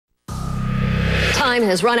Time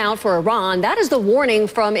has run out for Iran. That is the warning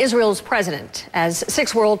from Israel's president as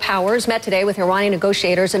 6 world powers met today with Iranian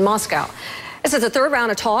negotiators in Moscow. This is the third round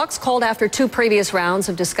of talks called after 2 previous rounds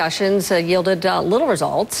of discussions yielded little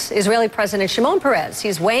results. Israeli President Shimon Peres,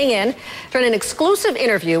 he's weighing in during an exclusive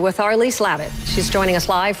interview with our Elise Labit. She's joining us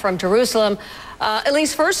live from Jerusalem.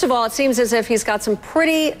 Elise, first of all, it seems as if he's got some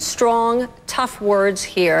pretty strong, tough words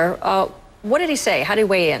here. What did he say? How did he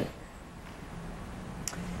weigh in?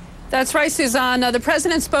 That's right, Suzanne. The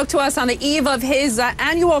president spoke to us on the eve of his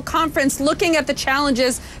annual conference looking at the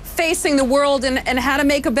challenges facing the world and how to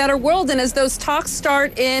make a better world. And as those talks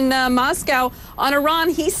start in Moscow on Iran,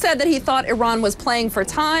 he said that he thought Iran was playing for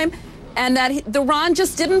time and that Iran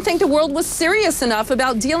just didn't think the world was serious enough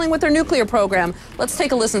about dealing with their nuclear program. Let's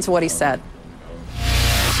take a listen to what he said.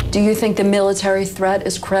 Do you think the military threat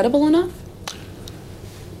is credible enough?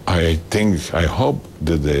 I hope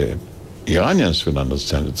that the Iranians will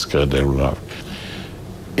understand it's credible enough.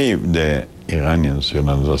 If the Iranians will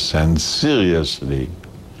understand seriously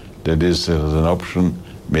that this is an option,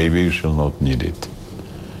 maybe we shall not need it.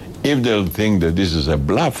 If they'll think that this is a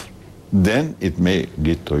bluff, then it may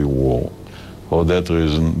lead to a war. For that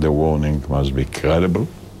reason, the warning must be credible.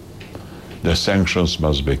 The sanctions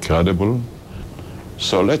must be credible.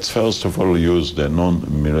 So let's first of all use the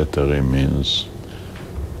non-military means,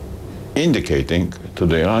 indicating to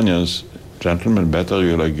the Iranians, gentlemen, better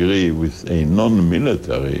you'll agree with a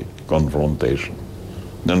non-military confrontation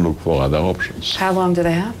than look for other options. How long do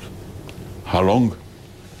they have? How long?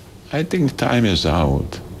 I think time is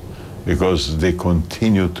out because they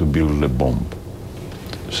continue to build a bomb.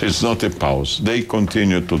 So it's not a pause. They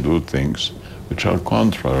continue to do things which are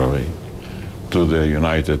contrary to the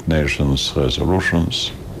United Nations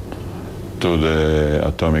resolutions, to the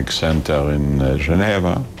Atomic Center in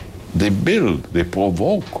Geneva. They build, they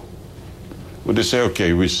provoke. Would they say,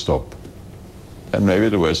 okay, we stop? And maybe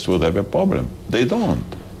the West would have a problem. They don't.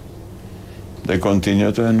 They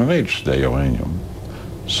continue to enrich the uranium.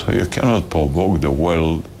 So you cannot provoke the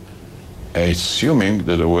world assuming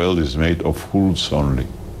that the world is made of fools only.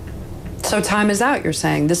 So time is out, you're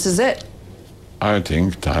saying? This is it? I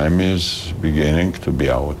think time is beginning to be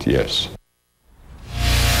out, yes.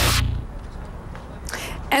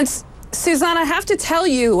 And Suzanne, I have to tell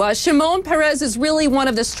you, Shimon Peres is really one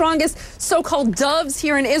of the strongest so-called doves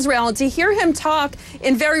here in Israel. And to hear him talk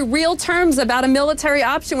in very real terms about a military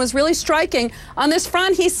option was really striking. On this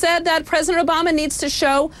front, he said that President Obama needs to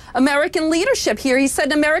show American leadership here. He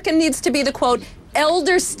said America needs to be the, quote,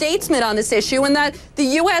 elder statesman on this issue, and that the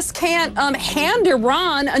U.S. can't hand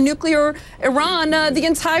Iran, a nuclear Iran, the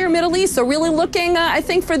entire Middle East. So really looking, I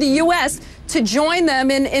think, for the U.S. to join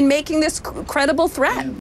them in making this credible threat.